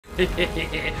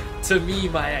To me,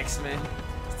 my X-Men.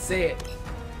 Say it.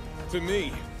 To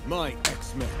me, my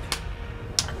X-Men.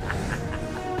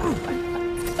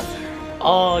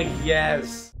 Oh,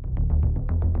 yes.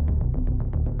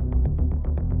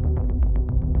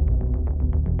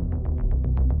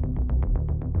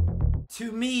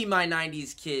 To me, my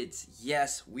 90s kids,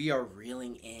 yes, we are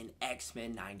reeling in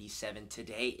X-Men 97.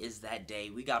 Today is that day.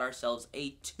 We got ourselves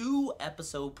a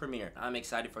 2-episode premiere. I'm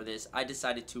excited for this. I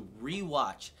decided to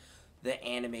rewatch the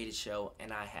animated show,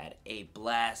 and I had a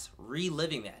blast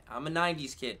reliving that. I'm a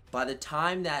 90s kid. By the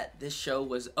time that this show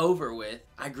was over with,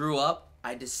 I grew up.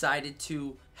 I decided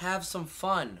to have some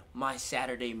fun my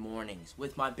Saturday mornings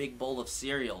with my big bowl of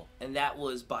cereal, and that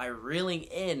was by reeling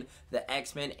in the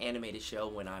X-Men animated show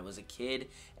when I was a kid.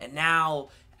 And now,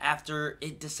 after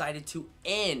it decided to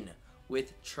end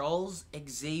with Charles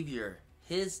Xavier,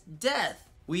 his death,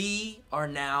 we are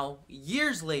now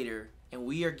years later, and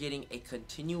we are getting a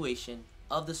continuation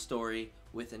of the story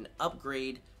with an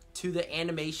upgrade to the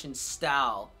animation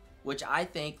style, which I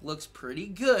think looks pretty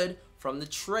good from the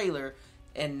trailer.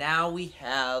 And now we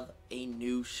have a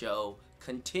new show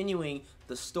continuing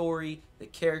the story, the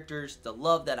characters, the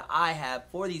love that I have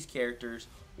for these characters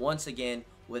once again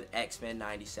with X-Men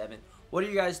 97. What are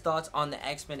you guys' thoughts on the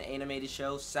X-Men animated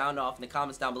show? Sound off in the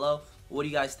comments down below. What do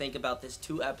you guys think about this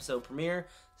 2-episode premiere?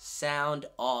 Sound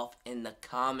off in the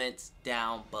comments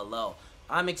down below.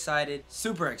 I'm excited,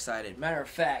 super excited. Matter of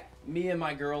fact, me and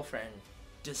my girlfriend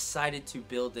decided to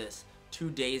build this 2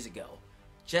 days ago,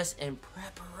 just in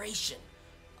preparation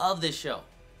of this show.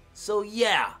 So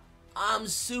yeah, I'm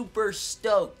super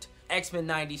stoked. X-Men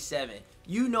 97.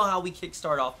 You know how we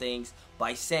kickstart off things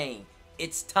by saying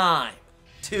it's time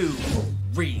to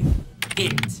reel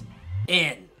it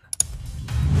in.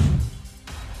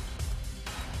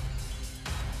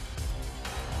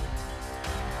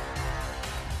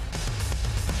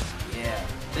 Yeah,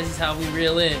 this is how we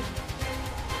reel in.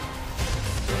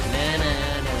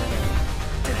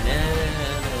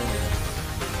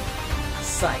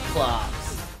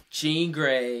 Cyclops, Jean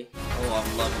Grey, oh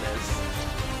I'm loving this,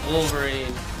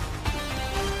 Wolverine,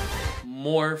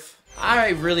 Morph. I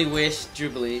really wish,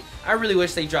 Jubilee, I really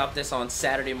wish they dropped this on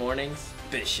Saturday mornings.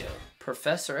 Bishop,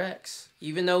 Professor X,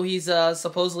 even though he's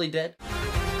supposedly dead.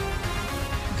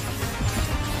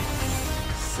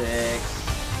 Sick.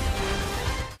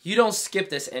 You don't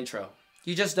skip this intro.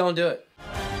 You just don't do it.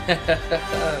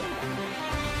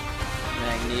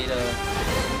 Magneto.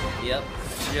 Yep,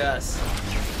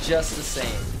 just the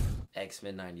same.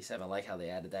 X-Men 97. I like how they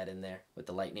added that in there with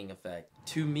the lightning effect.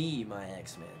 To me, my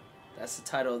X-Men. That's the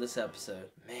title of this episode.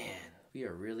 Man, we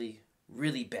are really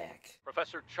back.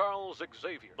 Professor Charles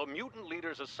Xavier. The mutant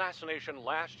leader's assassination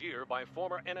last year by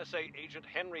former NSA agent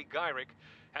Henry Gyrick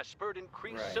has spurred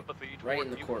increased sympathy toward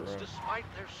mutants despite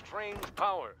their strange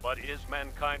power. But is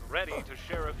mankind ready to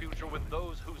share a future with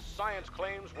those whose science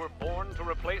claims were born to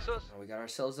replace us? We got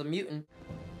ourselves a mutant.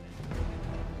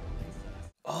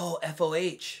 Oh,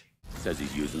 FOH. Says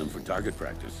he's using them for target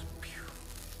practice.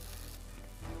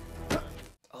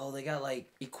 Oh, they got like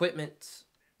equipment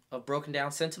of broken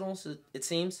down sentinels, it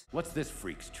seems. What's this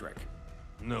freak's trick?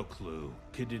 No clue.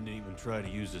 Kid didn't even try to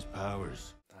use his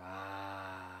powers.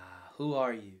 Who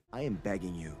are you? I am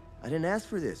begging you. I didn't ask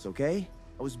for this, okay?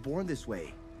 I was born this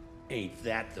way. Ain't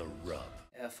that the rub?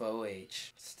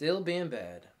 FOH. Still being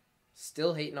bad.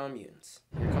 Still hating on mutants.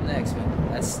 Here come the X-Men.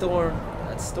 That's Storm.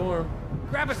 That's Storm.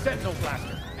 Grab a sentinel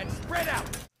blaster and spread out.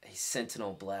 A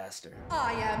sentinel blaster.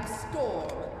 I am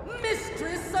Storm,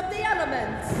 mistress of the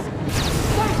elements.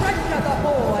 Surrender the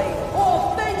boy,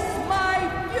 or face my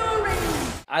fury.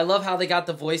 I love how they got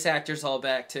the voice actors all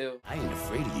back too. I ain't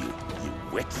afraid of you, you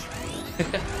witch.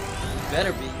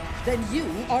 Better be. Then you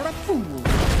are a fool.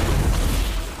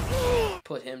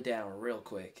 Put him down real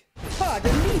quick.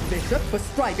 Pardon me, Bishop, for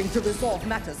striving to resolve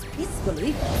matters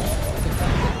peacefully.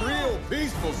 Real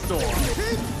peaceful Storm.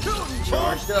 Keep shooting,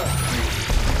 Charged up.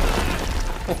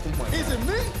 Oh my God. Is it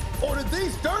me, or did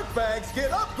these dirtbags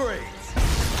get upgrades?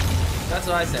 That's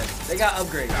what I said. They got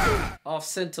upgrades. Off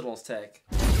Sentinel's tech.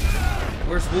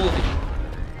 Where's Wolverine?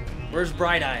 Where's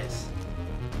Bright Eyes?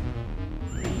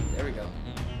 There we go.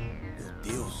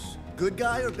 Dios. Good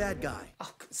guy or bad guy?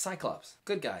 Oh, Cyclops.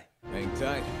 Good guy. Hang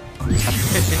tight.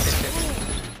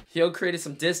 Yo created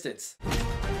some distance.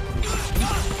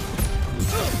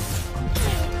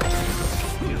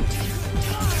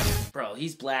 Bro,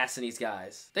 he's blasting these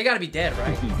guys. They gotta be dead,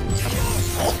 right?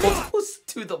 Almost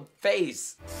to the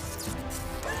face.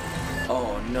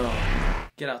 Oh no.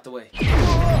 Get out the way.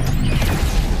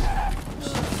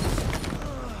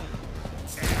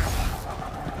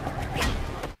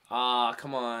 Ah,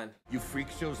 come on. You freak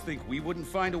shows think we wouldn't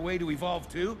find a way to evolve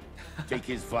too? Take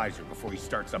his visor before he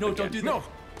starts up again. Don't do that. No,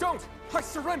 don't! I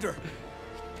surrender!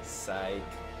 Psych.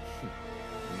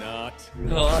 Not.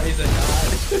 Oh, he's a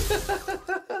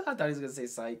god. I thought he was gonna say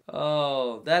psych.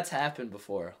 Oh, that's happened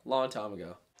before. Long time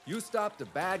ago. You stopped the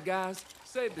bad guys,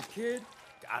 saved the kid,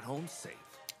 got home safe.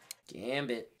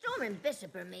 Gambit. Storm and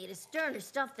Bishop are made of sterner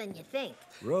stuff than you think.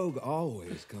 Rogue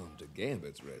always comes to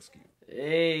Gambit's rescue.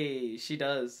 Hey, she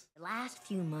does. The last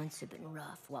few months have been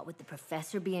rough, what with the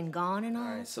professor being gone and all.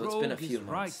 Alright, so it's been a few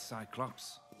months. Right,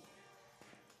 Cyclops.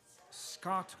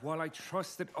 Scott, while I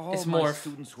trust that all It's my Morph.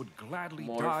 students would gladly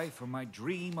Morph. die for my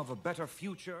dream of a better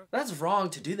future. That's wrong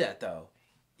to do that, though.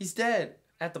 He's dead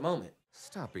at the moment.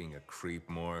 Stop being a creep,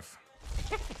 Morph.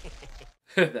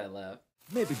 That laugh.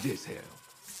 Maybe this help.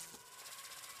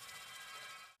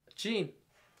 Jean.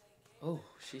 Oh,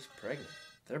 she's pregnant.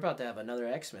 They're about to have another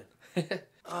X-Men.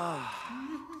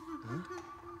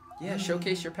 Yeah,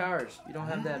 showcase your powers. You don't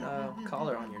have that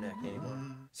collar on your neck anymore.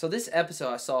 So this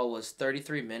episode I saw was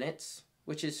 33 minutes,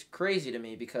 which is crazy to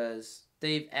me because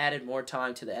they've added more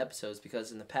time to the episodes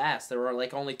because in the past there were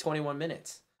like only 21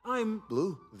 minutes. I'm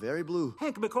Blue, very blue.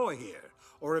 Hank McCoy here,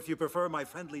 or if you prefer my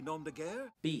friendly nom de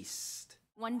guerre, Beast.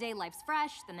 One day life's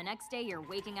fresh, then the next day you're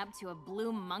waking up to a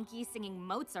blue monkey singing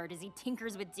Mozart as he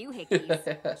tinkers with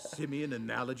doohickeys. Simian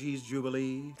analogies,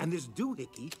 Jubilee. And this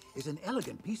doohickey is an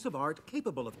elegant piece of art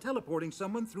capable of teleporting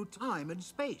someone through time and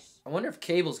space. I wonder if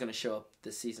Cable's gonna show up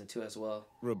this season too as well.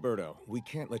 Roberto, we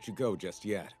can't let you go just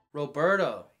yet.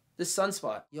 Roberto, this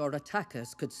Sunspot. Your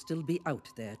attackers could still be out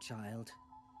there, child.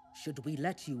 Should we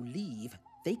let you leave,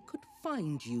 they could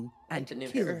find you and the new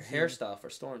kill you. hairstyle for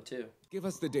Storm too. Give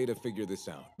us the day to figure this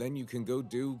out. Then you can go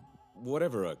do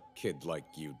whatever a kid like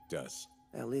you does.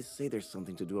 At least say there's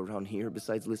something to do around here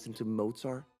besides listen to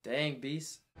Mozart. Dang,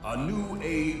 Beast. A new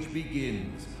age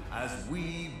begins as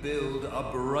we build a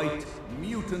bright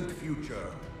mutant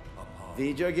future.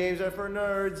 Video games are for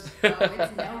nerds. Oh,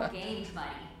 it's no games, buddy.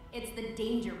 It's the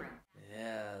danger room.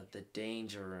 Yeah, the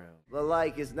danger room. The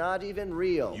like is not even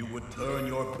real. You would turn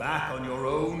your back on your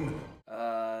own?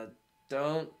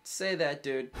 Don't say that,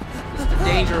 dude. It's the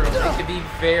danger room. It could be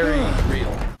very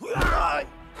real.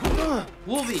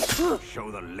 Wolvie.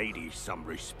 Show the ladies some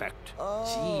respect.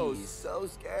 Oh, Jeez. so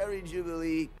scary,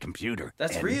 Jubilee. Computer.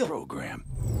 That's end real. Program.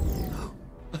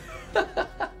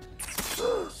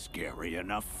 Scary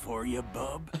enough for you,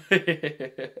 bub?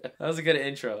 That was a good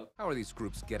intro. How are these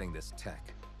groups getting this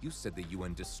tech? You said the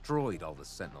UN destroyed all the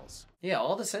Sentinels. Yeah,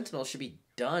 all the Sentinels should be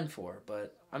done for,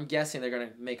 but I'm guessing they're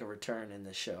gonna make a return in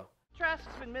this show.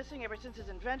 Trask's been missing ever since his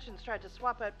inventions tried to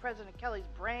swap out President Kelly's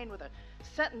brain with a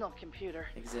Sentinel computer.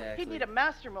 Exactly. He'd need a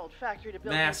master mold factory to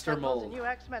build Master Sentinels, mold. and you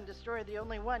X-Men destroyed the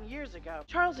only one years ago.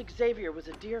 Charles Xavier was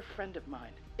a dear friend of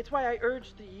mine. It's why I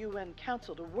urged the UN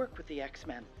Council to work with the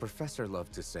X-Men. Professor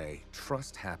loved to say,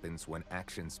 trust happens when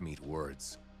actions meet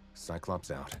words.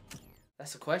 Cyclops out.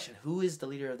 That's the question. Who is the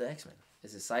leader of the X-Men?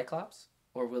 Is it Cyclops?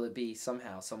 Or will it be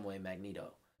somehow, someway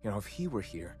Magneto? You know, if he were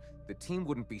here, the team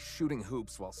wouldn't be shooting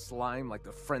hoops while slime like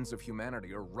the Friends of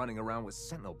Humanity are running around with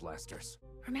Sentinel blasters.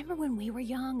 Remember when we were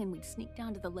young and we'd sneak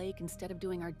down to the lake instead of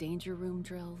doing our danger room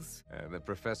drills? The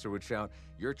professor would shout,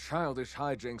 your childish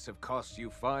hijinks have cost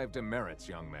you 5 demerits,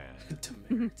 young man.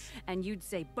 Demerits. And you'd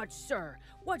say, but sir,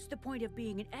 what's the point of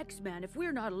being an X-Man if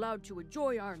we're not allowed to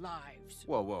enjoy our lives?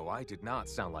 Whoa, whoa, I did not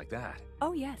sound like that.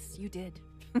 Oh yes, you did.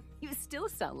 You still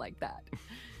sound like that.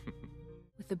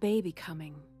 With the baby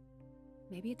coming,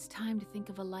 maybe it's time to think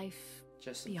of a life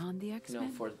just beyond the X-Men. No,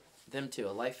 for them two.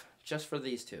 A life just for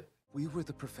these two. We were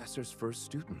the professor's first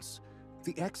students.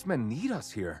 The X-Men need us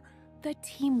here. The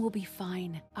team will be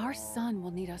fine. Our son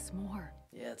will need us more.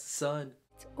 Yeah, it's son.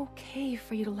 It's okay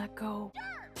for you to let go.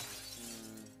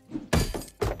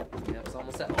 Yeah, it's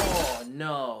almost that. Oh,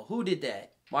 no. Who did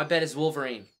that? My bet is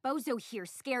Wolverine. Bozo here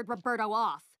scared Roberto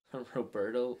off.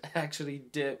 Roberto actually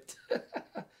dipped.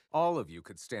 All of you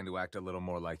could stand to act a little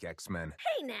more like X-Men.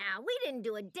 Hey now, we didn't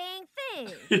do a dang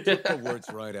thing. Took the words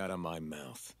right out of my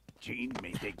mouth. Gene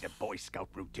may dig the Boy Scout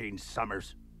routine,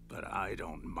 Summers, but I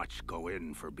don't much go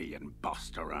in for being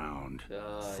bossed around.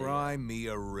 Fry me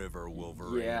a river,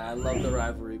 Wolverine. Yeah, I love the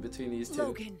rivalry between these two.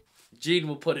 Logan. Gene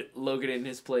will put Logan in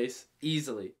his place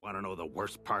easily. Want to know the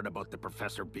worst part about the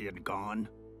professor being gone?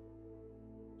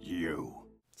 You.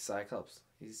 Cyclops.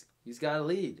 He's got a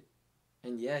lead.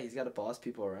 And yeah, he's got to boss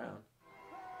people around.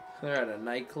 They're at a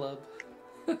nightclub.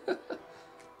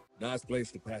 Nice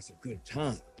place to pass a good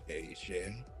time, hey,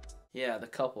 Shell. Yeah, the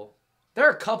couple.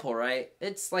 They're a couple, right?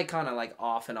 It's like kind of like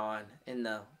off and on in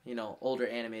the, older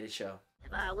animated show.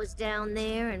 If I was down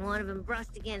there and one of them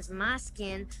brushed against my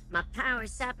skin, my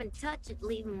power-sapping touch would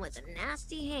leave him with a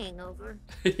nasty hangover.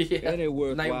 Yeah. Any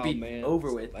worthwhile be man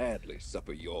over with. gladly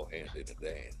suffer your hand in a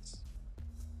dance.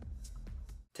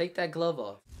 Take that glove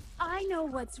off. I know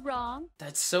what's wrong.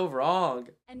 That's so wrong.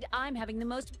 And I'm having the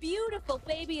most beautiful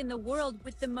baby in the world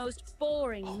with the most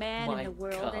boring man in the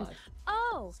world. God. And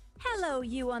oh, hello,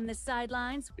 you on the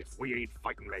sidelines. If we ain't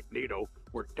fighting Magneto,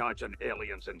 we're dodging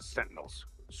aliens and sentinels.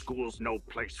 School's no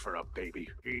place for a baby.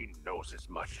 He knows as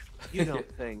much. You don't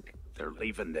think? They're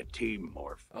leaving the team,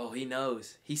 Morph. Oh, he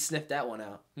knows. He sniffed that one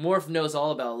out. Morph knows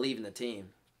all about leaving the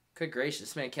team. Good gracious,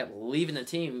 this man kept leaving the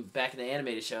team back in the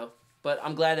animated show. But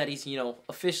I'm glad that he's, you know,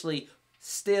 officially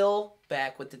still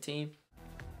back with the team.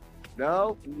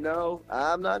 No,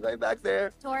 I'm not going back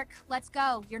there. Torque, let's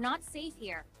go. You're not safe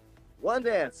here. One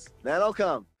dance, then I'll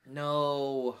come.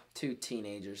 No, two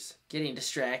teenagers getting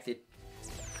distracted.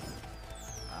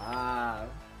 Ah,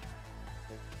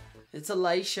 it's a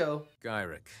light show.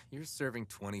 Gyrick, you're serving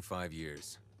 25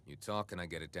 years. You talk and I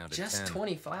get it down to 10. Just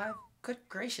 25? Good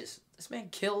gracious, this man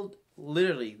killed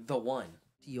literally the one.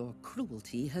 Your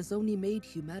cruelty has only made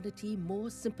humanity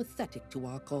more sympathetic to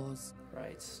our cause.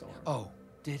 Right, Storm. Oh,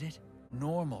 did it?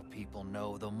 Normal people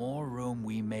know the more room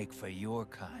we make for your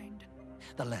kind,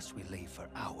 the less we leave for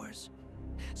ours.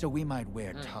 So we might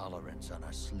wear tolerance on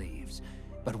our sleeves,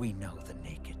 but we know the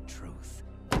naked truth.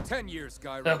 10 years,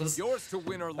 Gyrick. Yours to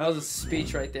win or lose. That was a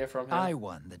speech right there from him. I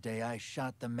won the day I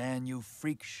shot the man you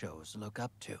freak shows look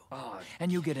up to. Oh,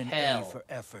 and you get an hell. A for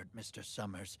effort, Mr.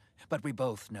 Summers. But we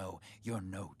both know you're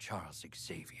no Charles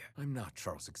Xavier. I'm not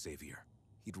Charles Xavier.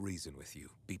 He'd reason with you.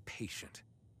 Be patient.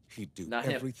 He'd do Not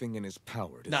him. everything in his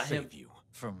power to Not save him. you.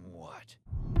 From what?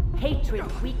 Hatred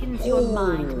weakens your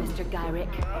mind, Mr.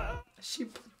 Gyrick. She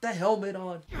put the helmet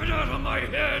on. Get out of my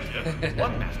head!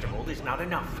 One Master Mold is not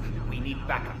enough. We need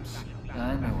backups.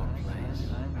 I know a place.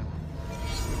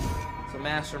 So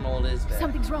Master Mold is back.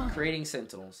 Something's wrong. Creating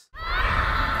Sentinels.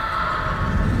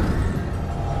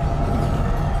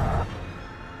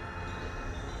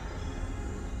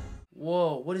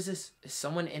 Whoa, what is this? Is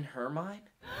someone in her mind?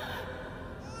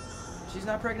 She's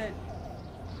not pregnant.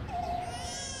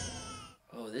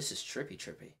 Oh, this is trippy.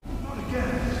 Not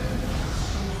again.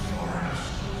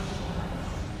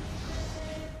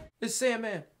 It's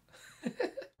Sandman.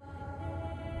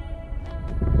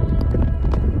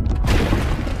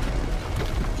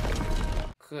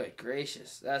 Good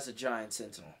gracious, that's a giant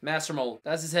sentinel. Master Mold,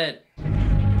 that's his head.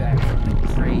 Back from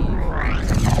the grave.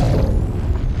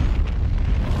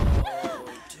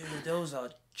 Oh, dude, those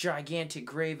are gigantic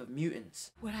grave of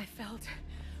mutants. What I felt.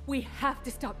 We have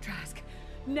to stop Trask.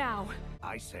 Now.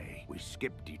 I say we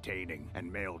skip detaining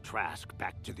and mail Trask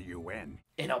back to the UN.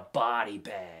 In a body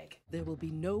bag. There will be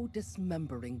no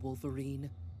dismembering, Wolverine.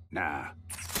 Nah,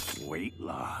 weight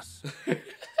loss.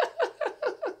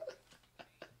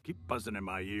 Keep buzzing in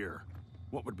my ear.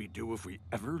 What would we do if we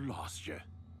ever lost you?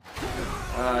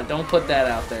 Don't put that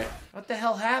out there. What the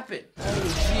hell happened? Oh,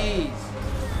 jeez.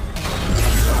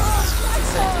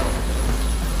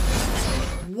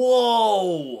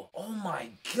 Whoa! Oh my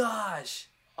gosh!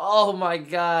 Oh my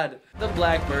god! The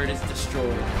Blackbird is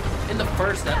destroyed in the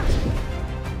first episode.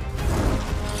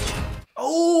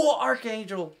 Oh,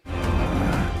 Archangel!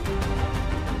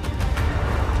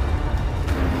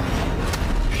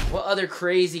 What other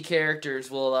crazy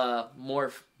characters will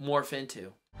morph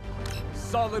into?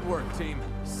 Solid work, team.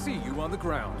 See you on the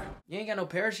ground. You ain't got no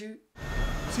parachute?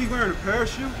 Is he wearing a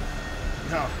parachute?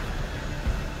 No.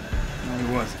 No,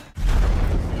 he wasn't.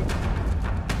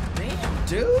 Damn,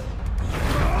 dude.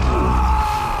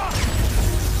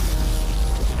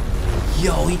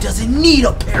 Yo, he doesn't need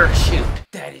a parachute.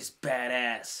 That is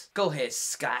badass. Go ahead,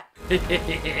 Scott.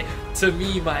 To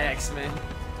me, my X-Men.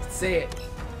 Say it.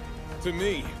 To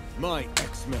me, my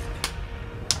X-Men.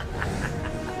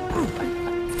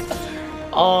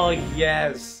 Oh,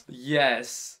 yes.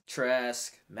 Yes.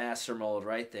 Trask, Master Mold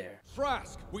right there.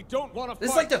 Trask, we don't want to fight. This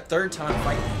is like the third time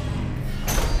fighting.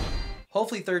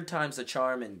 Hopefully third time's the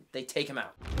charm and they take him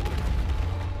out.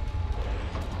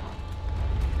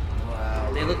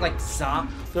 Wow, they look like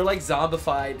they're like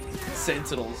zombified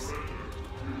sentinels.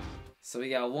 So we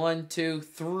got 1, 2,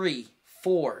 3,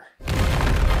 4,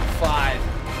 5.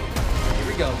 Here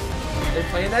we go. They're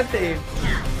playing that theme.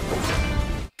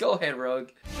 Go ahead,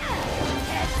 Rogue.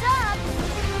 Heads up!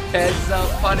 Heads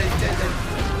up, pun intended.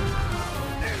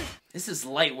 This is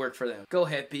light work for them. Go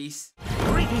ahead, Beast.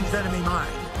 Greetings, enemy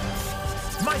mine.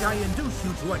 Might I induce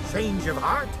you to a change of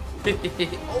heart?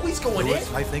 Always going in.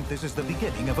 I think this is the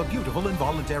beginning of a beautiful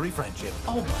involuntary friendship.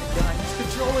 Oh my god, he's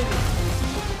controlling me.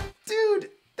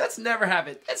 Dude, that's never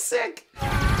happened. That's sick.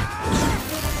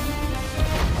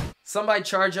 Somebody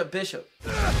charge up Bishop. Oh,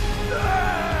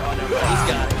 no, he's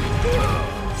got it.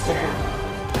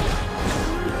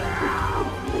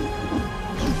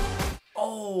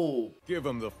 Oh! Give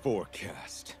him the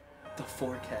forecast. The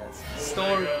forecast.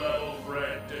 Storm.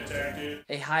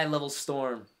 A high-level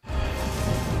storm.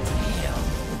 Damn.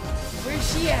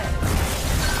 Where's she at?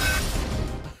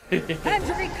 And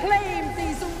reclaim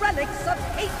these relics of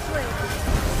hatred.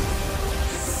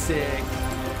 Sick.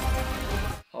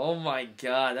 Oh my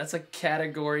god, that's a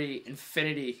category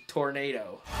infinity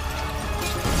tornado.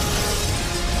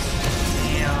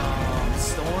 Damn,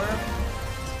 Storm.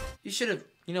 You should have,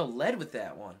 you know, led with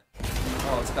that one.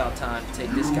 Oh, it's about time to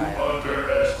take this guy out.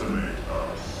 Underestimate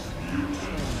us, mutant.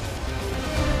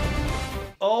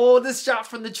 Oh, this shot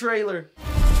from the trailer.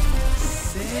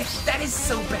 Sick. That is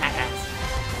so badass.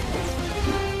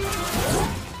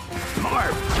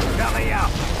 Morph, belly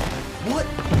up. What?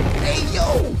 Hey,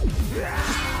 yo!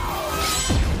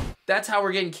 That's how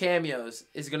we're getting cameos,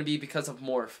 is gonna be because of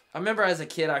Morph. I remember as a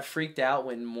kid, I freaked out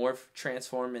when Morph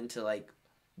transformed into, like,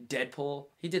 Deadpool.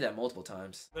 He did that multiple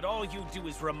times. But all you do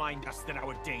is remind us that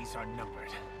our days are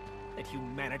numbered. That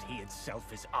humanity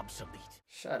itself is obsolete.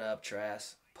 Shut up,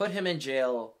 Trask. Put him in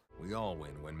jail. We all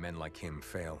win when men like him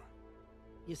fail.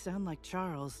 You sound like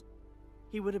Charles.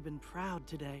 He would have been proud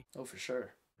today. Oh, for sure.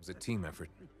 It was a team effort.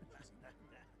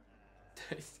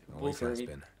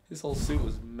 Wolverine. His whole suit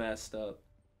was messed up.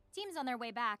 Team's on their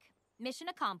way back. Mission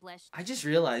accomplished. I just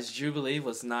realized Jubilee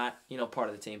was not, you know, part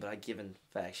of the team, but given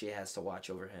the fact she has to watch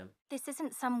over him. This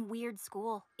isn't some weird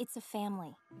school. It's a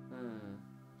family.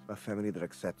 A family that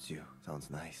accepts you. Sounds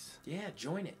nice. Yeah,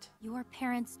 join it. Your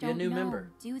parents Be a don't new know,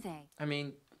 member. do they? I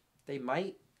mean, they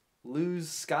might lose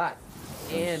Scott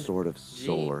and Some sort of Jean.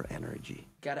 solar energy.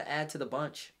 Gotta add to the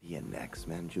bunch. Be an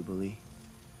X-Men, Jubilee?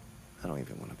 I don't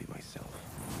even want to be myself.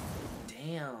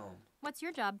 Damn. What's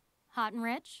your job? Hot and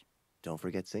rich? Don't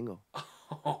forget single.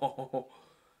 Oh,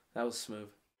 that was smooth.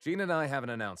 Jean and I have an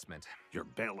announcement. You're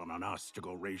bailing on us to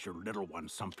go raise your little one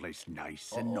someplace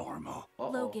nice and normal.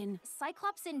 Logan,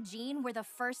 Cyclops and Jean were the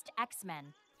first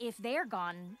X-Men. If they're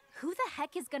gone, who the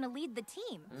heck is gonna lead the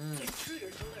team?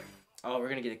 Oh, we're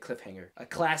gonna get a cliffhanger. A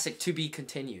classic to be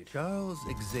continued. Charles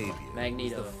Xavier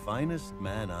Magneto. was the finest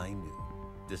man I knew,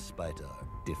 despite our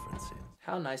differences.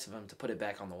 How nice of him to put it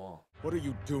back on the wall. What are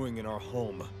you doing in our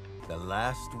home? The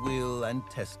last will and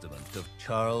testament of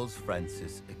Charles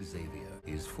Francis Xavier.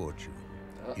 His fortune,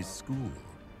 his school,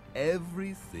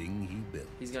 everything he built.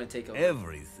 He's gonna take over.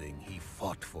 Everything he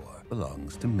fought for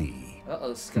belongs to me.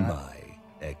 Uh-oh, Scott. My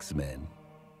X-Men.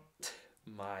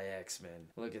 My X-Men.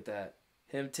 Look at that.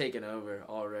 Him taking over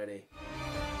already.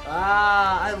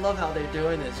 Ah, I love how they're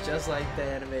doing this, just like the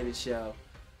animated show.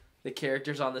 The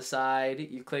characters on the side,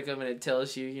 you click them and it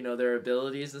tells you, you know, their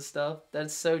abilities and stuff.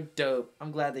 That's so dope.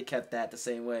 I'm glad they kept that the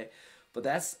same way. But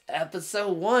that's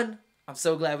episode 1. I'm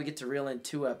so glad we get to reel in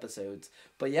 2 episodes.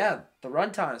 But yeah, the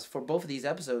runtimes for both of these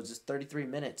episodes is 33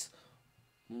 minutes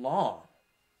long.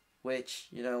 Which,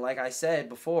 you know, like I said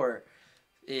before,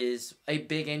 is a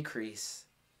big increase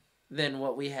than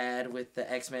what we had with the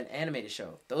X-Men animated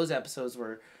show. Those episodes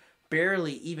were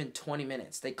barely even 20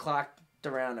 minutes. They clocked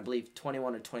around, I believe,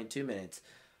 21 or 22 minutes.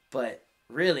 But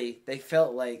really, they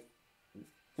felt like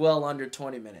well under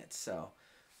 20 minutes. So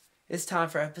it's time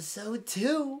for episode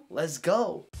 2. Let's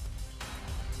go.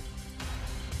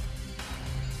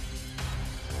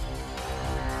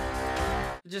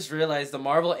 Just realized the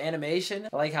Marvel animation,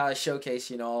 I like how I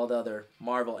showcase, you know, all the other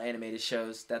Marvel animated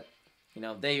shows that, you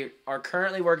know, they are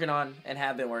currently working on and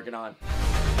have been working on.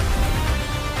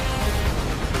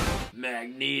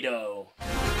 Magneto.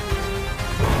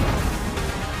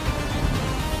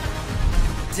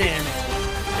 Damn it.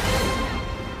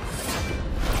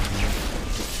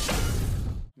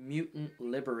 Mutant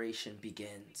liberation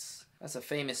begins. That's a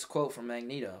famous quote from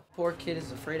Magneto. Poor kid is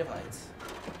afraid of heights.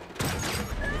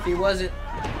 If he wasn't,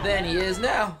 then he is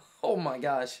now. Oh my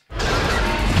gosh. Oh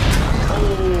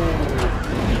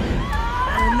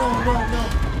no.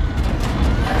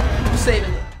 Who's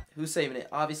saving it? Who's saving it?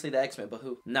 Obviously the X-Men, but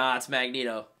who? Nah, it's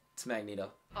Magneto. It's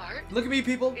Magneto. Art? Look at me,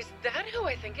 people. Is that who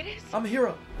I think it is? I'm a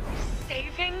hero.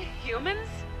 Saving humans?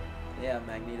 Yeah,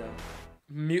 Magneto.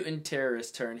 Mutant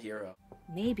terrorist turned hero.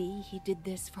 Maybe he did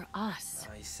this for us.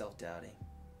 Oh, he's self-doubting.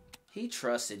 He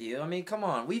trusted you. I mean, come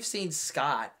on. We've seen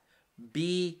Scott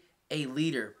be a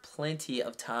leader plenty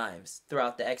of times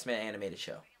throughout the X-Men animated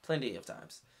show. Plenty of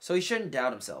times. So he shouldn't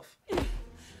doubt himself.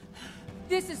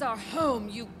 This is our home,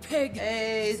 you pig.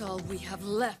 Hey. It's all we have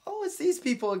left. Oh, it's these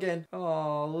people again.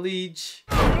 Oh, Leech.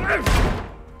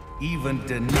 Even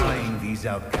denying these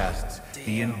outcasts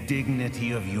the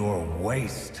indignity of your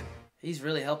waste. He's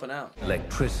really helping out.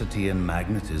 Electricity and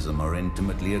magnetism are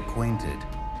intimately acquainted.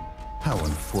 How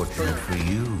unfortunate for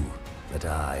you that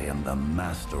I am the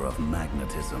master of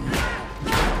magnetism.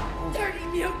 Dirty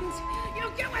mutant!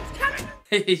 You get what's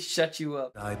coming! He shut you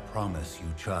up. I promise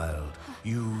you, child,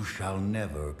 you shall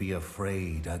never be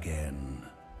afraid again.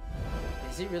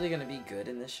 Is he really gonna be good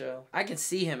in this show? I can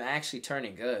see him actually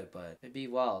turning good, but it'd be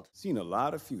wild. Seen a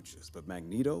lot of futures, but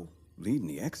Magneto leading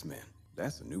the X-Men,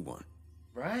 that's a new one.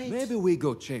 Right? Maybe we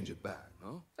go change it back,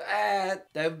 no? That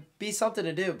would be something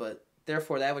to do, but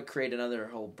therefore that would create another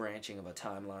whole branching of a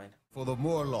timeline. For the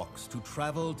Morlocks to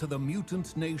travel to the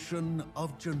mutant nation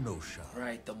of Genosha.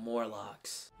 Right, the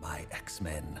Morlocks. My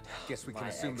X-Men. Guess we can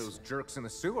assume those jerks in the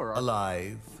sewer are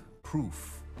alive.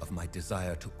 Proof of my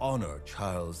desire to honor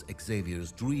Charles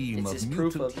Xavier's dream it's of his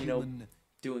mutant proof of, human...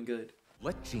 doing good.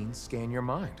 Let Jean scan your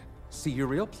mind. See your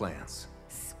real plans.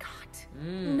 Scott,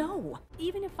 no.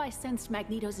 Even if I sensed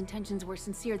Magneto's intentions were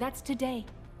sincere, that's today,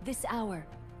 this hour,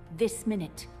 this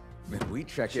minute. And we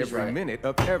check She's every right. minute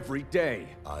of every day.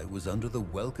 I was under the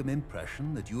welcome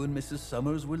impression that you and Mrs.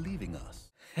 Summers were leaving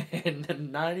us.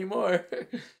 Not anymore.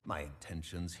 My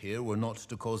intentions here were not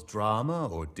to cause drama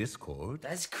or discord.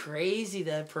 That's crazy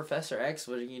that Professor X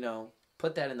would,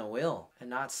 put that in the will and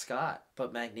not Scott,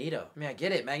 but Magneto. I mean, I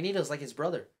get it. Magneto's like his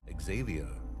brother. Xavier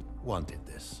wanted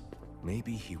this.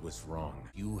 Maybe he was wrong.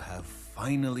 You have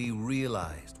finally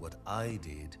realized what I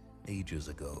did ages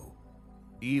ago.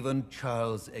 Even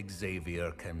Charles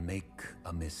Xavier can make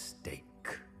a mistake.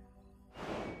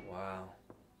 Wow.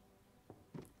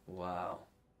 Wow.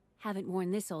 Haven't worn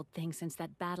this old thing since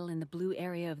that battle in the blue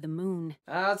area of the moon.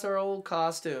 That's our old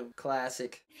costume.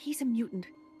 Classic. If he's a mutant,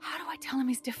 how do I tell him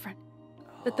he's different?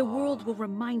 That the world will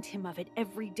remind him of it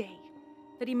every day.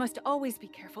 That he must always be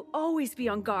careful, always be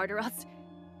on guard, or else...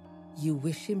 You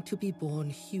wish him to be born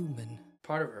human.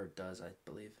 Part of her does, I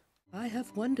believe. I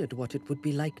have wondered what it would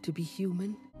be like to be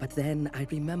human. But then I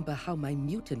remember how my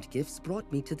mutant gifts brought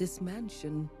me to this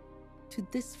mansion, to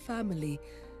this family,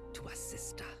 to a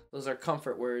sister. Those are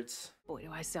comfort words. Boy,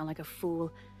 do I sound like a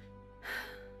fool.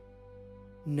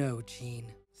 No, Jean.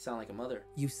 Sound like a mother.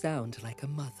 You sound like a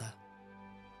mother.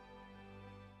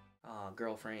 Aw,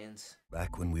 girlfriends.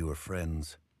 Back when we were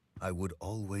friends, I would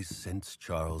always sense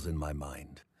Charles in my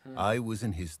mind. I was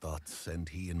in his thoughts and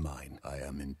he in mine. I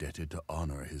am indebted to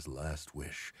honor his last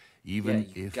wish, even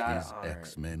if his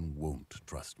X-Men won't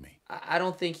trust me. I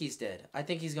don't think he's dead. I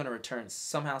think he's going to return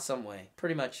somehow, some way.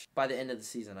 Pretty much by the end of the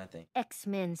season, I think.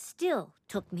 X-Men still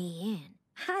took me in.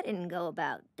 I didn't go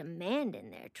about demanding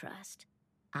their trust.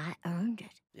 I earned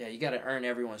it. Yeah, you got to earn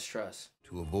everyone's trust.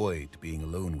 To avoid being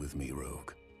alone with me,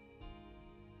 Rogue.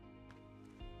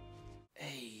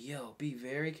 Hey, yo, be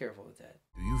very careful with that.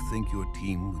 Do you think your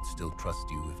team would still trust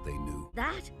you if they knew?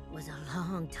 That was a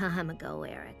long time ago,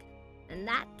 Eric. And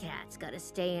that cat's gotta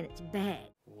stay in its bag.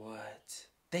 What?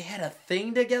 They had a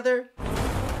thing together?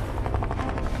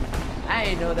 I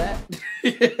ain't know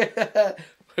that.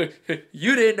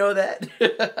 You didn't know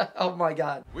that? Oh my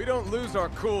god. We don't lose our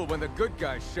cool when the good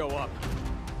guys show up.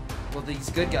 Well, these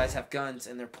good guys have guns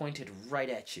and they're pointed right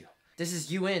at you. This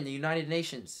is UN, the United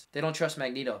Nations. They don't trust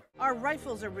Magneto. Our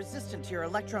rifles are resistant to your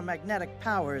electromagnetic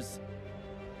powers.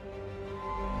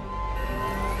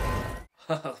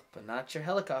 But not your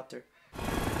helicopter.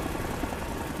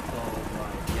 Oh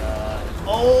my god.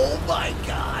 Oh my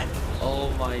god.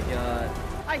 Oh my god.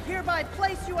 I hereby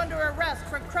place you under arrest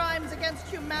for crimes against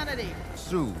humanity.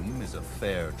 Soon is a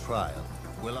fair trial.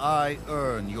 Will I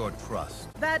earn your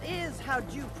trust? That is how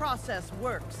due process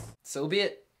works. So be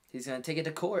it. He's gonna take it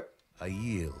to court. I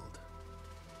yield.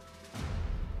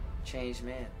 Changed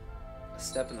man. A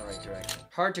step in the right direction.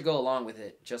 Hard to go along with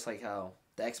it, just like how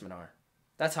the X-Men are.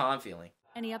 That's how I'm feeling.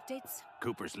 Any updates?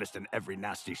 Cooper's listing every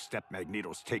nasty step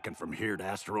Magneto's taken from here to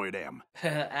Asteroid M.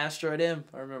 Asteroid M,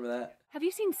 I remember that. Have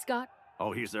you seen Scott?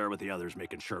 Oh, he's there with the others,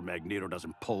 making sure Magneto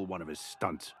doesn't pull one of his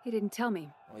stunts. He didn't tell me.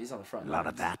 Well, he's on the front A lot lines.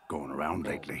 of that going around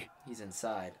lately. He's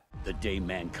inside. The day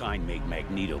mankind made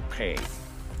Magneto pay.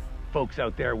 Folks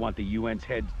out there want the UN's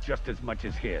head just as much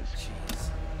as his. Jeez.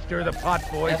 Stir the pot,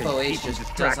 boys, and FOH keep them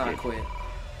just does distracted. not quit.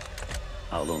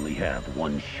 I'll only have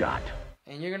one shot.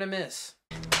 And you're gonna miss.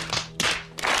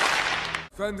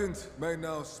 Defendant may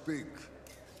now speak.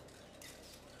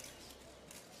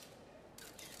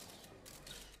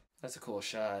 That's a cool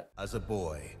shot. As a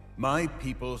boy, my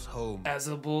people's home. As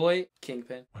a boy,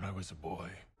 Kingpin. When I was a boy.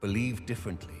 Believe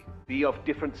differently. Be of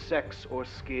different sex or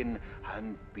skin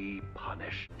and be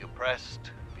punished. The oppressed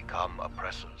become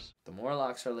oppressors. The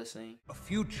Morlocks are listening. A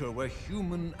future where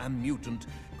human and mutant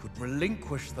could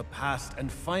relinquish the past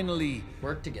and finally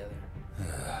work together.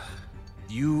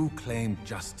 You claim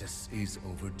justice is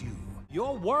overdue.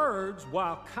 Your words,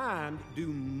 while kind, do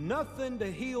nothing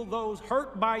to heal those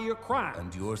hurt by your crime.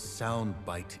 And your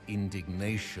soundbite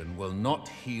indignation will not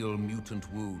heal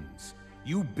mutant wounds.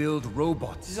 You build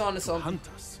robots to hunt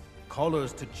us,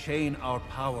 collars to chain our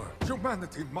power.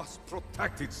 Humanity must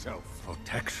protect itself.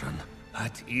 Protection?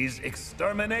 That is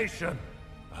extermination.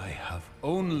 I have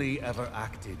only ever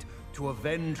acted to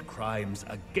avenge crimes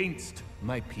against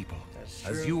my people.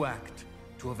 As you act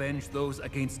to avenge those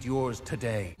against yours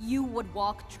today. You would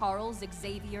walk Charles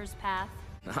Xavier's path?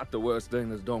 Not the worst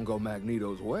thing that's don't go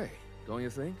Magneto's way, don't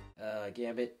you think?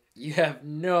 Gambit, you have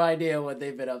no idea what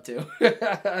they've been up to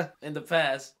in the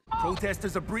past.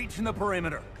 Protesters are breaching the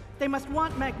perimeter. They must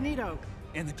want Magneto.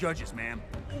 And the judges, ma'am.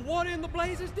 What in the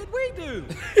blazes did we do?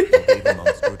 You gave a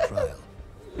monster a trial.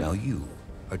 Now you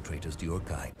are traitors to your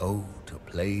kind. Oh, to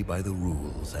play by the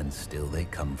rules, and still they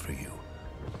come for you.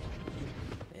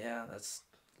 Yeah, that's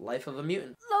life of a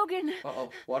mutant. Logan! Uh-oh,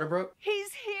 water broke? He's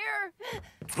here!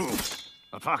 Who?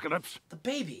 Apocalypse? The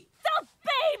baby! The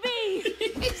baby!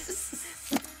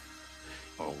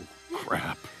 Oh,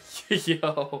 crap.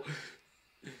 Yo.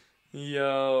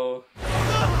 Yo.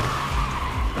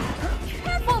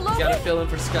 Careful, Logan! You got a feeling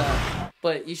for Scott.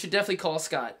 But you should definitely call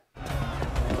Scott.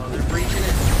 Oh, they're breaching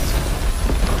it.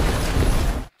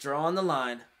 Drawing the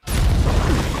line.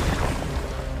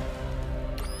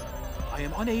 I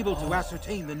am unable to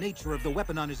ascertain the nature of the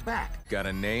weapon on his back. Got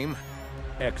a name?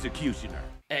 Executioner.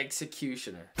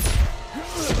 Executioner. Got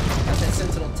that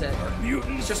Sentinel tech.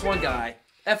 It's just one guy.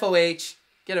 FOH.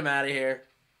 Get him out of here.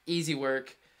 Easy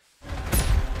work.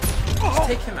 Just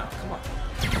take him out. Come on.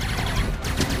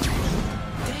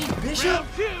 Dang, Bishop.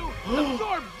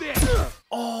 Absorb this.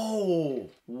 Oh,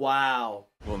 wow.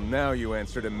 Well, now you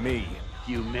answer to me.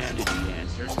 Humanity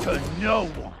answers to no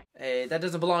one. Hey, that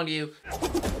doesn't belong to you.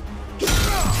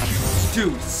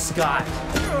 Dude, Scott.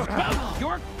 Well,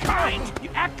 you're kind. You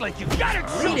act like you got it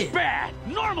so bad.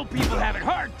 Normal people have it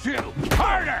hard too.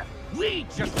 Harder. We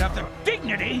just have the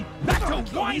dignity not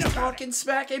to whine He's about talking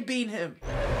smack and beat him.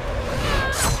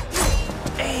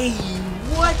 Hey,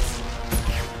 what?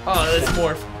 Oh, that's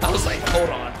Morph. I was like, hold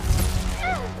on.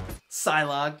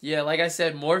 Psylocke. Yeah, like I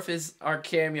said, Morph is our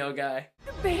cameo guy.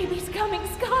 The baby's coming,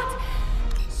 Scott!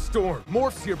 Storm,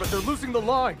 Morph's here, but they're losing the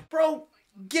line. Bro,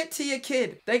 get to your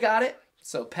kid. They got it.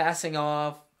 So passing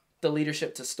off the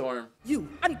leadership to Storm. You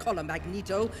uncollar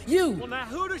Magneto, you! Well, now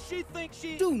who does she think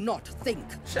she... Do not think.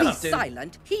 Shut Be up, dude.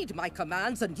 silent, heed my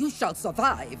commands, and you shall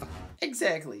survive.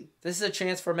 Exactly. This is a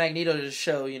chance for Magneto to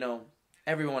show, you know,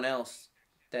 everyone else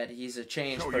that he's a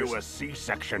changed Show person. you a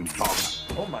C-section, Tom.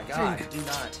 Oh my god, do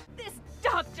not. This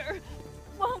doctor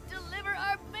won't deliver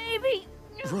our baby!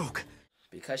 Rogue.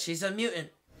 Because she's a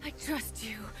mutant. I trust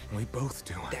you. We both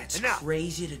do. That's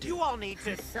crazy to do. You all need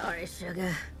to... Sorry,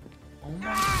 sugar. Oh my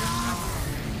god.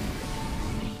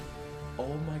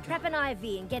 Oh my god. Prep an IV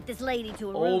and get this lady to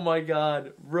a room. Oh my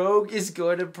god. Rogue is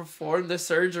going to perform the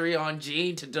surgery on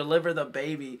Jean to deliver the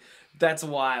baby. That's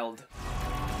wild.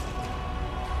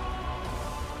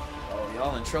 Oh,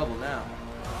 y'all in trouble now.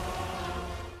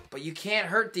 But you can't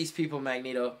hurt these people,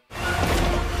 Magneto.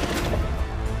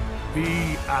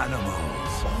 Be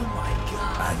animals. Oh my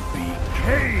god. And be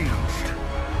caged.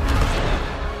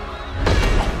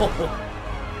 Oh.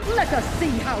 Let us see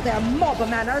how their mob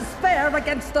manners fare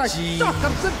against the shock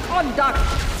of good conduct.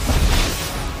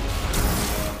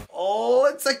 Oh,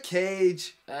 it's a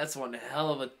cage. That's one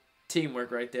hell of a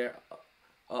teamwork right there.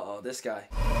 Uh-oh, this guy.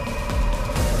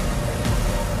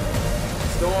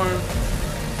 Storm.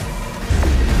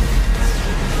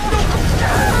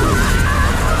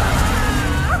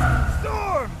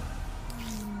 Storm!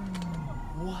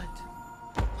 What?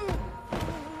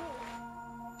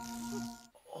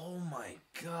 Oh my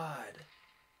god.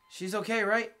 She's okay,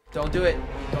 right? Don't do it.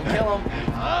 Don't kill him.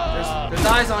 There's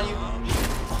eyes on you.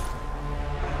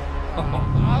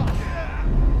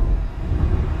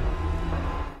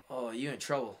 Oh, you in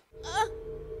trouble.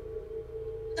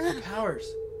 Powers.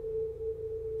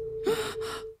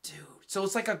 Dude, so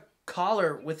it's like a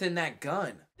collar within that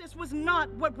gun. This was not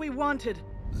what we wanted.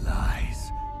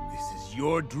 Lies. This is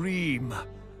your dream.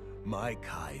 My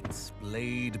kind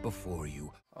splayed before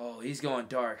you. Oh, he's going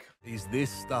dark. Is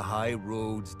this the High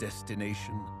Road's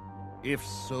destination? If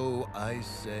so, I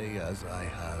say as I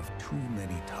have too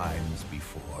many times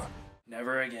before.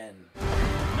 Never again.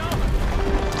 No!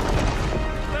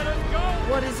 Let us go!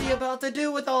 What is he about to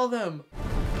do with all them?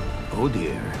 Oh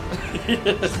dear.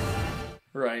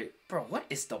 Right. Bro, what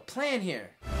is the plan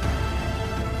here?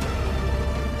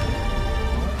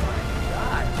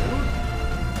 God, dude.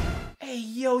 Hey,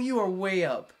 yo, you are way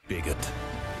up. Bigot.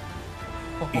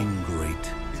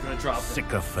 Ingrate. He's gonna dropped him.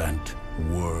 Sycophant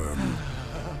worm.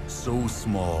 So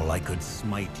small I could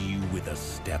smite you with a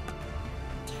step.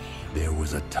 There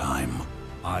was a time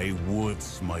I would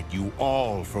smite you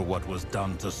all for what was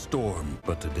done to Storm.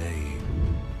 But today,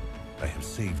 I have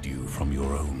saved you from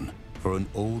your own. For an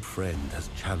old friend has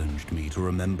challenged me to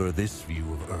remember this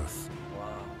view of Earth.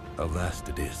 Wow. How vast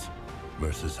it is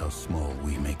versus how small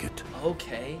we make it.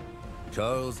 Okay.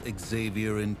 Charles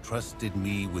Xavier entrusted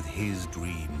me with his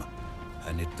dream.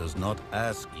 And it does not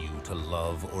ask you to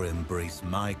love or embrace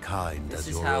my kind as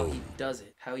your own. This is how he does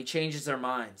it. How he changes their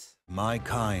minds. My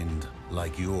kind,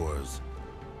 like yours,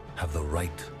 have the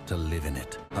right to live in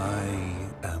it. I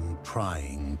am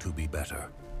trying to be better.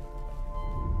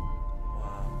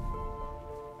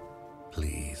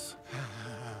 Please.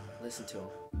 Listen to him.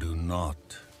 Do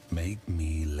not make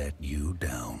me let you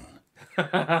down.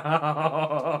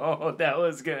 Oh, that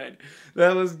was good.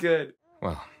 That was good.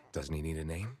 Well, doesn't he need a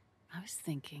name? I was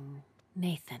thinking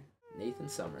Nathan. Nathan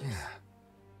Summers. Yeah.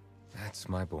 That's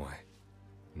my boy.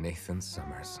 Nathan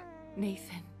Summers.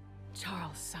 Nathan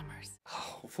Charles Summers.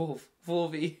 Oh,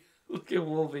 Wolvie. Look at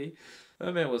Wolvie.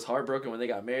 That man was heartbroken when they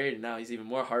got married, and now he's even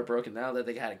more heartbroken now that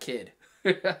they had a kid.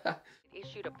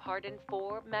 Issued a pardon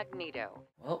for Magneto.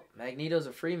 Well, Magneto's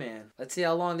a free man. Let's see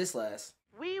how long this lasts.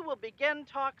 We will begin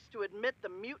talks to admit the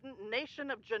mutant nation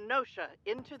of Genosha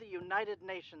into the United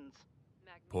Nations.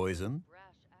 Poison?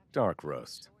 Dark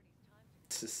roast.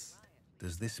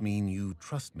 Does this mean you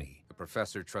trust me? The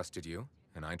professor trusted you,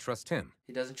 and I trust him.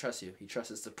 He doesn't trust you. He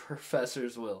trusts the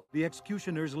professor's will. The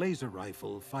Executioner's laser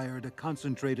rifle fired a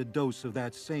concentrated dose of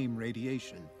that same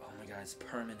radiation. Oh my god, it's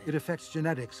permanent. It affects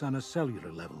genetics on a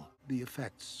cellular level. The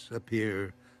effects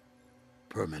appear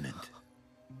permanent.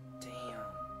 Damn.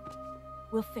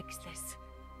 We'll fix this.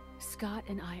 Scott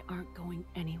and I aren't going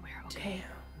anywhere, okay?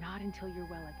 Damn. Not until you're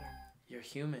well again. You're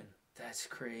human. That's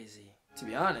crazy. To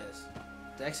be honest,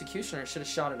 the Executioner should have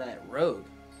shot it at Rogue.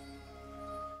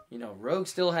 You know, Rogue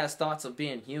still has thoughts of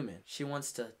being human. She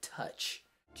wants to touch.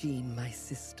 Jean, my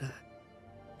sister.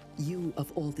 You,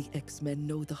 of all the X-Men,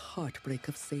 know the heartbreak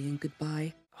of saying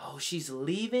goodbye. Oh, she's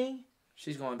leaving?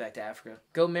 She's going back to Africa.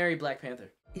 Go marry Black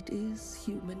Panther. It is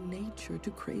human nature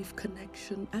to crave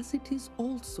connection, as it is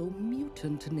also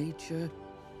mutant nature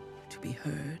to be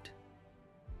heard,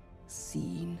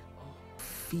 seen,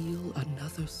 feel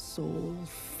another soul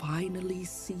finally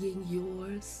seeing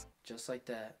yours. Just like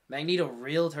that. Magneto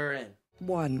reeled her in.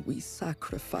 One we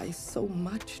sacrifice so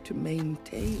much to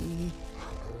maintain.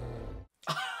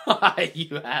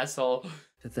 You asshole.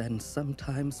 To then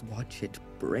sometimes watch it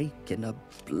break in a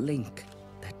blink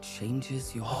that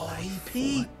changes your life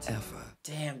forever.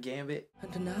 Damn, Gambit.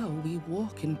 And now we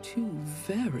walk in two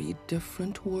very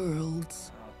different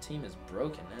worlds. Our team is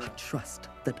broken now. I trust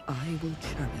that I will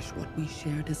cherish what we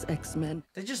shared as X-Men.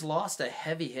 They just lost a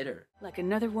heavy hitter. Like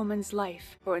another woman's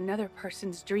life or another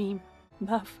person's dream.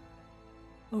 Love.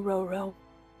 Ororo.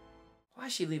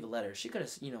 Why'd she leave a letter? She could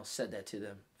have, said that to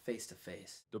them face to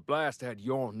face. The blast had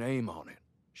your name on it.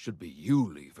 Should be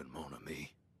you leaving, Mon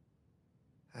ami.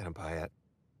 I don't buy it.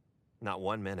 Not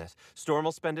 1 minute. Storm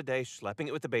will spend a day schlepping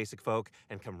it with the basic folk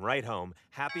and come right home,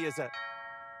 happy as a...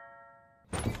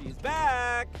 She's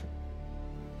back!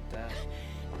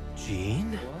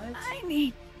 Jean? What? I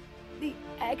need the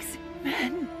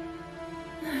X-Men.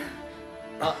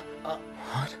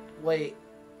 What? Wait,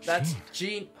 that's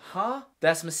Jean, huh?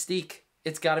 That's Mystique.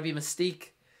 It's gotta be Mystique.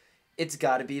 It's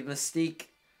gotta be Mystique.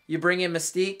 You bring in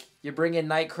Mystique, you bring in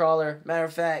Nightcrawler. Matter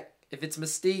of fact, if it's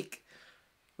Mystique,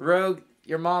 Rogue,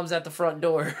 your mom's at the front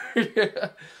door.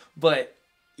 But,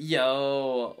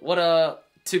 yo, what a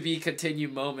to-be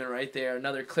continued moment right there.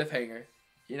 Another cliffhanger,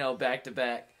 back to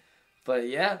back. But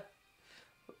yeah,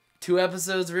 2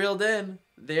 episodes reeled in.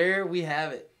 There we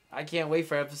have it. I can't wait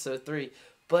for episode 3.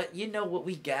 But you know what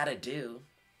we gotta do?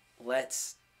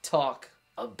 Let's talk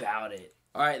about it.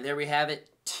 All right, there we have it.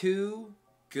 2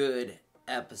 good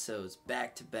episodes,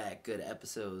 back-to-back good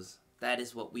episodes. That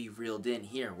is what we reeled in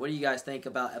here. What do you guys think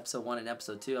about episode 1 and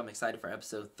episode 2? I'm excited for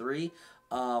episode 3.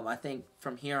 I think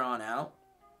from here on out,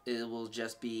 it will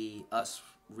just be us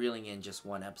reeling in just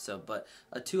 1 episode. But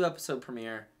a 2-episode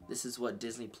premiere, this is what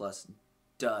Disney Plus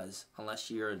does,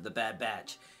 unless you're the Bad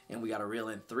Batch. And we got to reel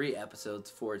in 3 episodes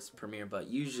for its premiere. But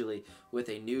usually with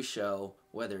a new show,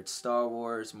 whether it's Star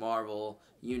Wars, Marvel,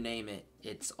 you name it,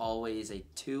 it's always a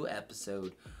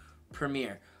 2-episode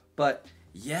premiere. But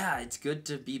yeah, it's good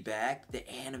to be back. The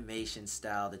animation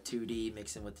style, the 2D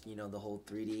mixing with, the whole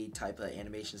 3D type of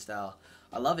animation style.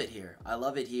 I love it here. I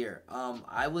love it here.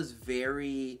 I was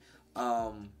very,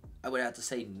 I would have to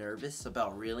say nervous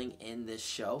about reeling in this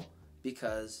show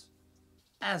because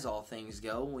as all things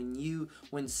go,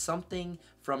 when something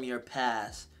from your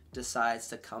past decides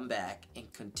to come back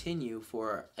and continue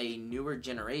for a newer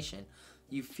generation,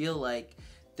 you feel like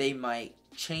they might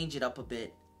change it up a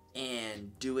bit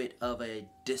and do it of a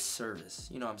disservice.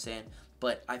 You know what I'm saying?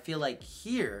 But I feel like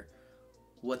here,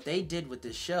 what they did with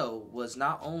this show was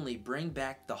not only bring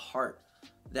back the heart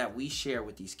that we share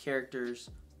with these characters,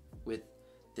 with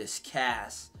this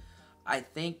cast. I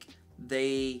think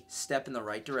they step in the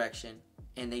right direction,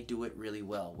 and they do it really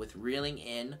well with reeling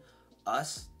in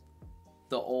us,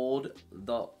 the old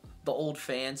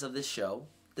fans of this show,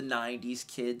 the 90s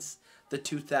kids, the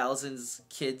 2000s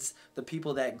kids, the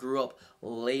people that grew up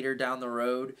later down the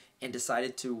road and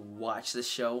decided to watch the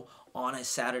show on a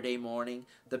Saturday morning,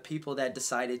 the people that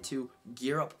decided to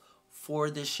gear up for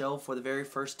this show for the very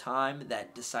first time,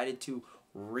 that decided to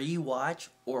rewatch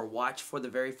or watch for the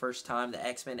very first time the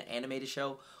X-Men animated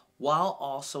show, while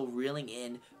also reeling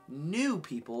in new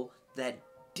people that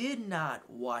did not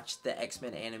watch the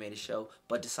X-Men animated show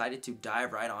but decided to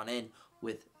dive right on in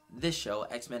with this show,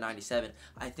 X-Men 97.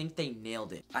 I think they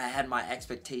nailed it. I had my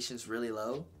expectations really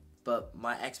low, but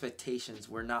my expectations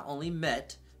were not only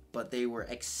met, but they were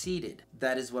exceeded.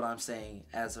 That is what I'm saying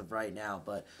as of right now.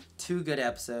 But 2 good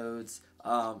episodes.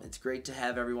 It's great to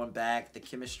have everyone back. The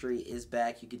chemistry is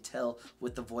back. You can tell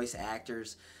with the voice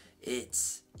actors.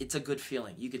 It's a good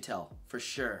feeling. You can tell for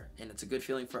sure. And it's a good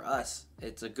feeling for us.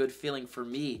 It's a good feeling for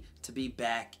me to be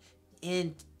back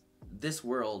in this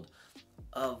world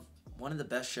of one of the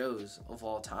best shows of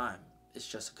all time. It's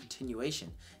just a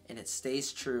continuation, and it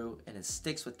stays true and it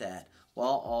sticks with that,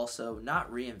 while also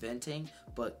not reinventing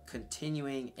but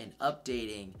continuing and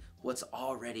updating what's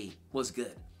already was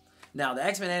good. Now, the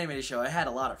X-Men animated show, it had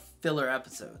a lot of filler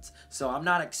episodes, so I'm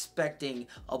not expecting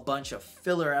a bunch of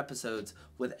filler episodes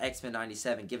with X-Men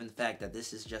 97, given the fact that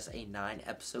this is just a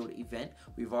 9-episode event.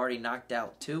 We've already knocked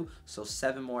out 2, so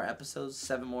 7 more episodes,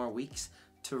 7 more weeks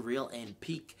to reel in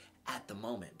peak at the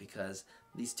moment, because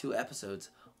these 2 episodes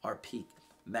are peak.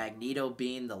 Magneto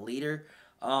being the leader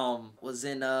was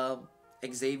in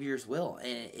Xavier's will,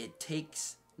 and it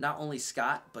takes not only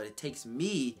Scott, but it takes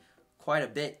me quite a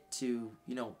bit to,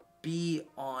 be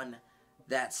on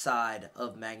that side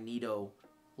of Magneto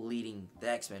leading the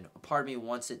X-Men. A part of me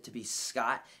wants it to be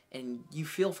Scott, and you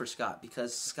feel for Scott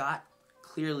because Scott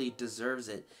clearly deserves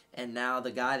it, and now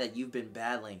the guy that you've been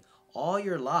battling all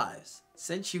your lives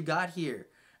since you got here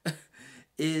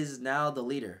is now the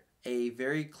leader. A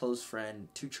very close friend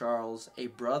to Charles, a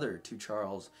brother to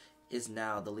Charles, is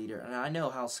now the leader. And I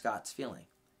know how Scott's feeling.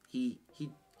 He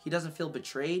doesn't feel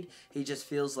betrayed. He just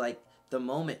feels like the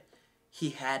moment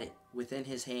he had it within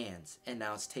his hands and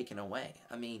now it's taken away.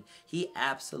 I mean, he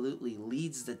absolutely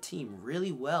leads the team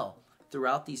really well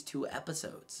throughout these 2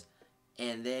 episodes.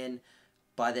 And then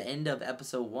by the end of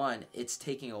episode 1, it's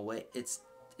taken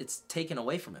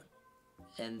away from him.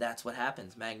 And that's what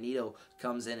happens. Magneto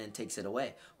comes in and takes it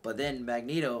away. But then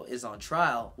Magneto is on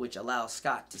trial, which allows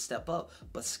Scott to step up.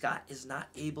 But Scott is not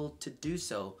able to do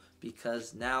so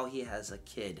because now he has a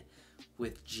kid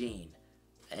with Jean.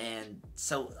 And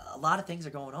so a lot of things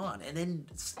are going on. And then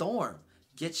Storm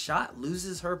gets shot,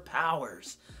 loses her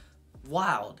powers.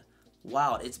 Wild.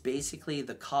 It's basically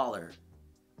the collar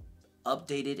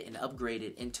updated and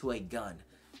upgraded into a gun.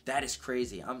 That is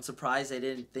crazy. I'm surprised they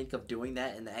didn't think of doing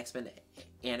that in the X-Men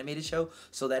animated show.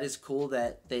 So that is cool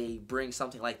that they bring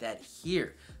something like that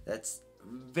here. That's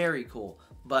very cool.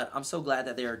 But I'm so glad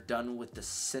that they are done with the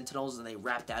Sentinels and they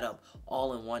wrapped that up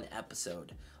all in 1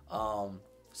 episode.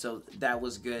 So that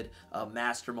was good.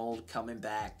 Master Mold coming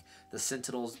back. The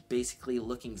Sentinels basically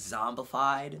looking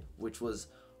zombified, which was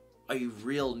a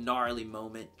real gnarly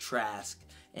moment. Trask.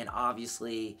 And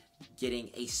obviously getting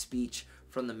a speech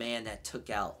from the man that took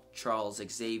out Charles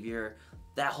Xavier.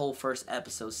 That whole first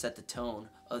episode set the tone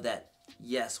of that,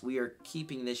 yes, we are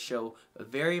keeping this show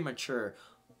very mature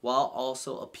while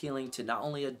also appealing to not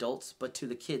only adults but to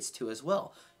the kids too as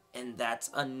well. And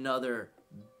that's another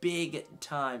big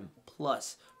time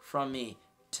plus from me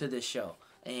to this show.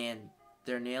 And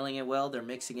they're nailing it well. They're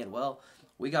mixing it well.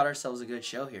 We got ourselves a good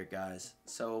show here, guys.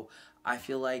 So I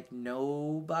feel like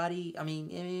nobody,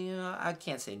 I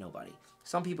can't say nobody.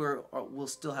 Some people will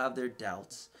still have their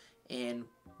doubts and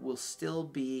will still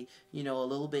be, a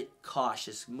little bit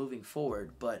cautious moving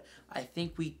forward. But I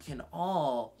think we can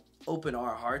all open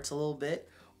our hearts a little bit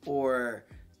or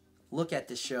look at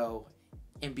the show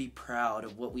and be proud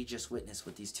of what we just witnessed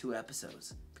with these 2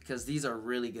 episodes. Because these are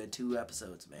really good 2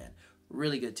 episodes, man.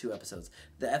 Really good 2 episodes.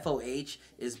 The FOH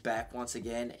is back once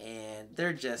again, and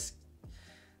they're just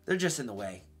in the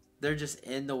way. They're just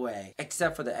in the way,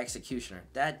 except for the Executioner.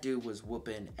 That dude was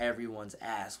whooping everyone's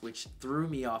ass, which threw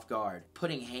me off guard.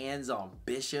 Putting hands on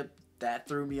Bishop, that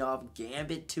threw me off.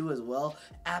 Gambit too as well.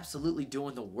 Absolutely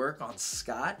doing the work on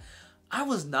Scott. I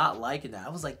was not liking that. I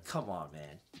was like, come on,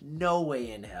 man. No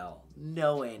way in hell.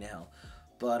 No way in hell.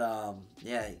 But,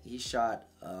 yeah, he shot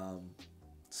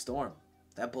Storm.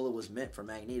 That bullet was meant for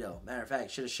Magneto. Matter of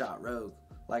fact, should have shot Rogue.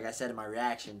 Like I said in my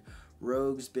reaction,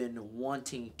 Rogue's been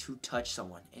wanting to touch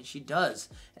someone, and she does,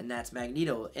 and that's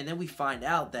Magneto. And then we find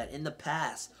out that in the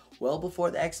past, well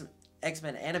before the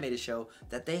X-Men animated show,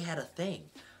 that they had a thing.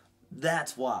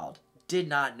 That's wild. Did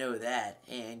not know that.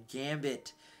 And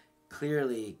Gambit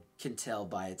clearly can tell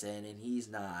by its end, and he's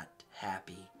not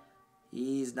happy.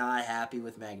 He's not happy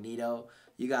with Magneto.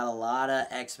 You got a lot of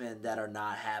X-Men that are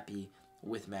not happy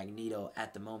with Magneto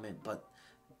at the moment, but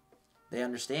they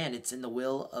understand it's in the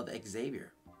will of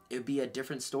Xavier. It would be a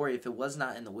different story if it was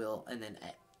not in the will, and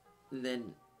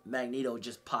then Magneto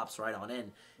just pops right on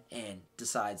in and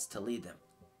decides to lead them.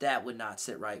 That would not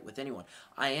sit right with anyone.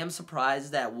 I am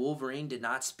surprised that Wolverine did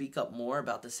not speak up more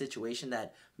about the situation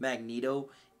that Magneto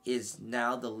is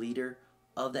now the leader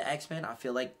of the X-Men. I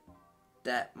feel like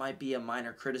that might be a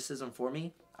minor criticism for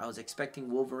me. I was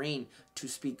expecting Wolverine to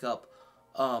speak up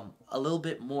a little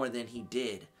bit more than he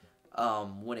did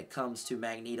when it comes to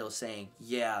Magneto saying,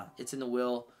 yeah, it's in the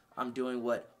will. I'm doing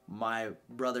what my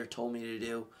brother told me to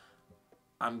do.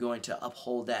 I'm going to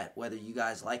uphold that. Whether you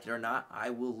guys like it or not, I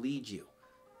will lead you.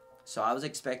 So I was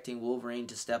expecting Wolverine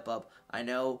to step up. I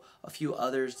know a few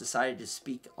others decided to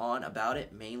speak on about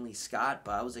it, mainly Scott,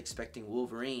 but I was expecting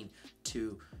Wolverine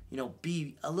to, you know,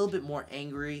 be a little bit more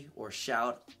angry or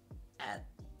shout at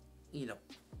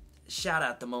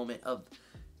the moment of,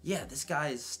 yeah, this guy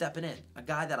is stepping in. A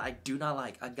guy that I do not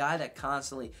like. A guy that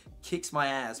constantly kicks my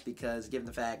ass because, given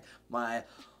the fact my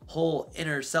whole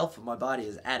inner self of my body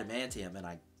is adamantium and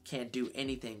I can't do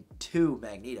anything to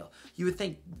Magneto. You would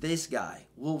think this guy,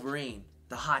 Wolverine,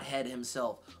 the hothead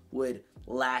himself, would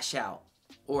lash out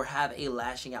or have a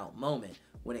lashing out moment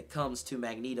when it comes to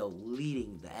Magneto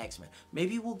leading the X-Men.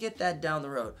 Maybe we'll get that down the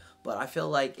road, but I feel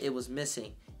like it was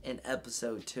missing in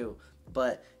episode 2.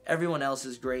 But everyone else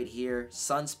is great here.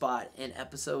 Sunspot in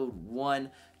episode 1.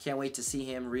 Can't wait to see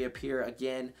him reappear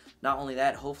again. Not only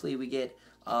that, hopefully we get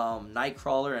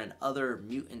Nightcrawler and other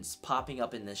mutants popping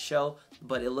up in this show.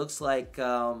 But it looks like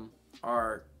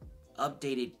our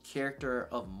updated character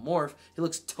of Morph, he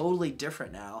looks totally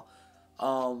different now.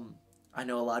 I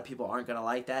know a lot of people aren't going to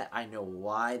like that. I know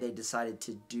why they decided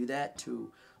to do that,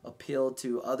 to appeal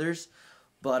to others.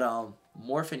 But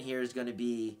Morph in here is going to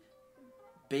be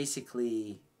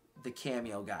basically the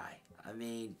cameo guy. I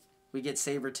mean, we get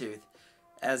Sabretooth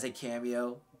as a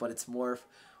cameo, but it's Morph.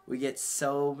 We get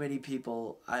so many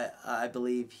people I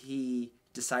believe he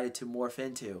decided to morph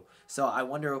into. So I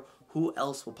wonder who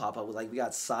else will pop up. Like, we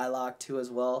got Psylocke too as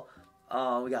well.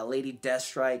 We got Lady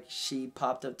Deathstrike. She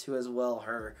popped up too as well.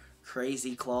 Her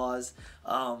crazy claws.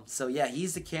 So yeah,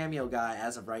 he's the cameo guy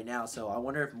as of right now. So I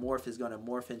wonder if Morph is going to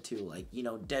morph into, like, you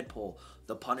know, Deadpool,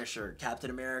 the Punisher, Captain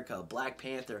America, Black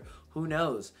Panther, who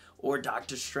knows, or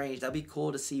Doctor Strange. That'd be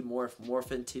cool to see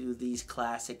morph into these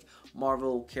classic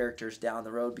Marvel characters down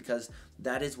the road, because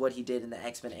that is what he did in the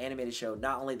X-Men animated show.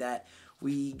 Not only that,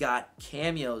 we got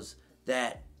cameos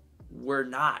that were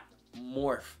not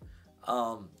Morph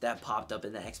that popped up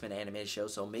in the X-Men animated show,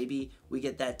 so maybe we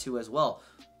get that too as well.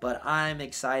 But I'm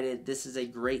excited. This is a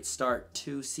great start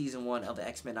to season 1 of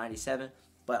X-Men 97.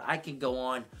 But I can go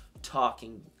on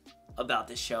talking about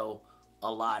this show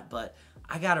a lot, but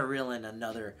I gotta reel in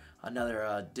another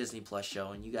Disney Plus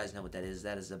show, and you guys know what that is.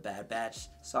 That is a Bad Batch.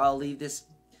 So I'll leave this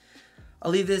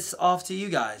off to you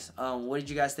guys. What did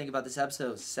you guys think about this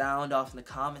episode? Sound off in the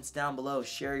comments down below.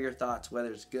 Share your thoughts,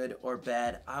 whether it's good or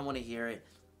bad. I want to hear it.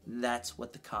 That's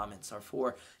what the comments are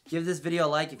for. Give this video a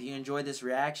like if you enjoyed this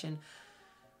reaction.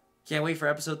 Can't wait for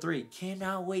episode 3.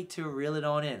 Cannot wait to reel it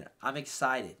on in. I'm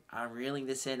excited. I'm reeling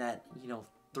this in at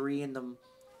 3 in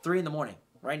the morning.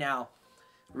 Right now,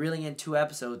 reeling in 2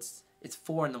 episodes. It's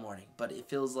 4 in the morning, but it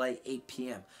feels like 8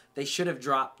 p.m. They should have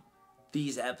dropped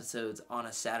these episodes on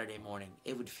a Saturday morning.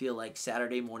 It would feel like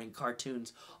Saturday morning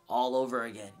cartoons all over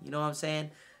again. You know what I'm saying?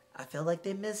 I feel like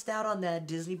they missed out on that.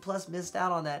 Disney Plus missed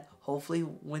out on that. Hopefully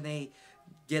when they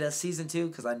get a season 2,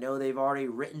 because I know they've already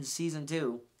written season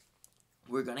 2.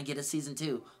 We're going to get a season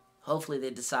 2. Hopefully they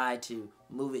decide to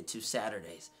move it to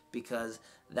Saturdays, because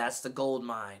that's the gold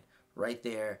mine right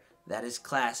there. That is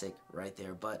classic right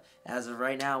there. But as of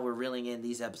right now, we're reeling in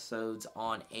these episodes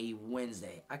on a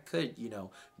Wednesday. I could,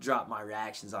 drop my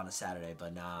reactions on a Saturday,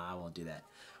 but nah, I won't do that.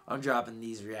 I'm dropping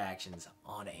these reactions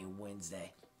on a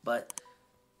Wednesday. But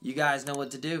You guys know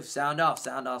what to do. Sound off,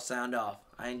 sound off, sound off.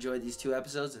 I enjoyed these 2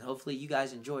 episodes, and hopefully you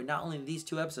guys enjoyed not only these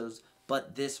 2 episodes,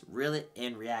 but this Reel It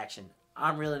In reaction.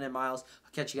 I'm Reelin' In Miles.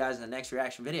 I'll catch you guys in the next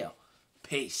reaction video.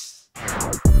 Peace.